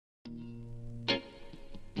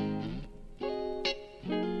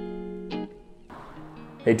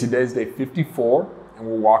Hey, today's day 54, and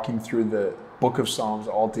we're walking through the book of Psalms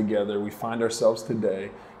all together. We find ourselves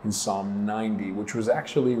today in Psalm 90, which was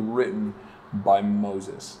actually written by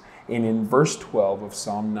Moses. And in verse 12 of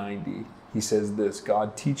Psalm 90, he says this: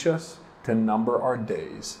 God, teach us to number our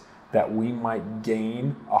days that we might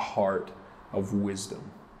gain a heart of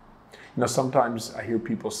wisdom. You know, sometimes I hear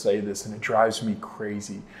people say this and it drives me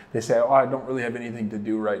crazy. They say, oh, I don't really have anything to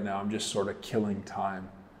do right now. I'm just sort of killing time.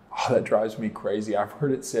 Oh, that drives me crazy. I've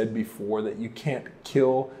heard it said before that you can't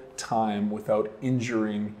kill time without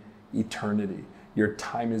injuring eternity. Your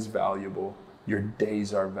time is valuable. Your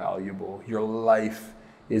days are valuable. Your life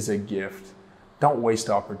is a gift. Don't waste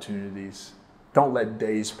opportunities. Don't let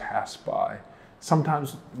days pass by.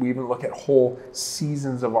 Sometimes we even look at whole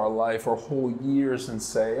seasons of our life or whole years and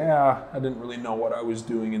say, yeah, I didn't really know what I was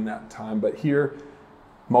doing in that time. But here,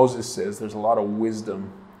 Moses says there's a lot of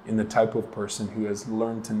wisdom in the type of person who has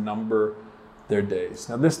learned to number their days.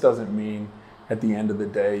 Now, this doesn't mean at the end of the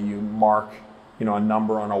day you mark, a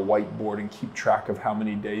number on a whiteboard and keep track of how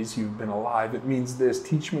many days you've been alive. It means this: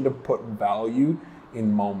 teach me to put value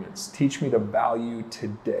in moments. Teach me to value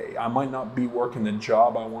today. I might not be working the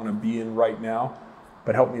job I want to be in right now,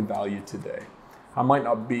 but help me value today. I might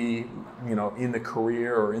not be, in the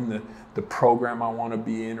career or in the program I want to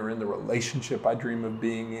be in, or in the relationship I dream of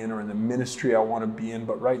being in, or in the ministry I want to be in.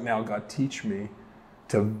 But right now, God, teach me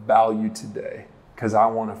to value today, because I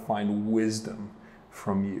want to find wisdom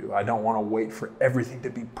from you. I don't want to wait for everything to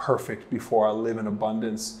be perfect before I live in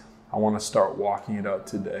abundance. I want to start walking it out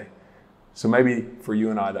today. So maybe for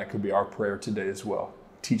you and I, that could be our prayer today as well.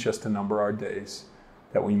 Teach us to number our days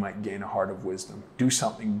that we might gain a heart of wisdom. Do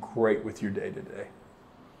something great with your day today.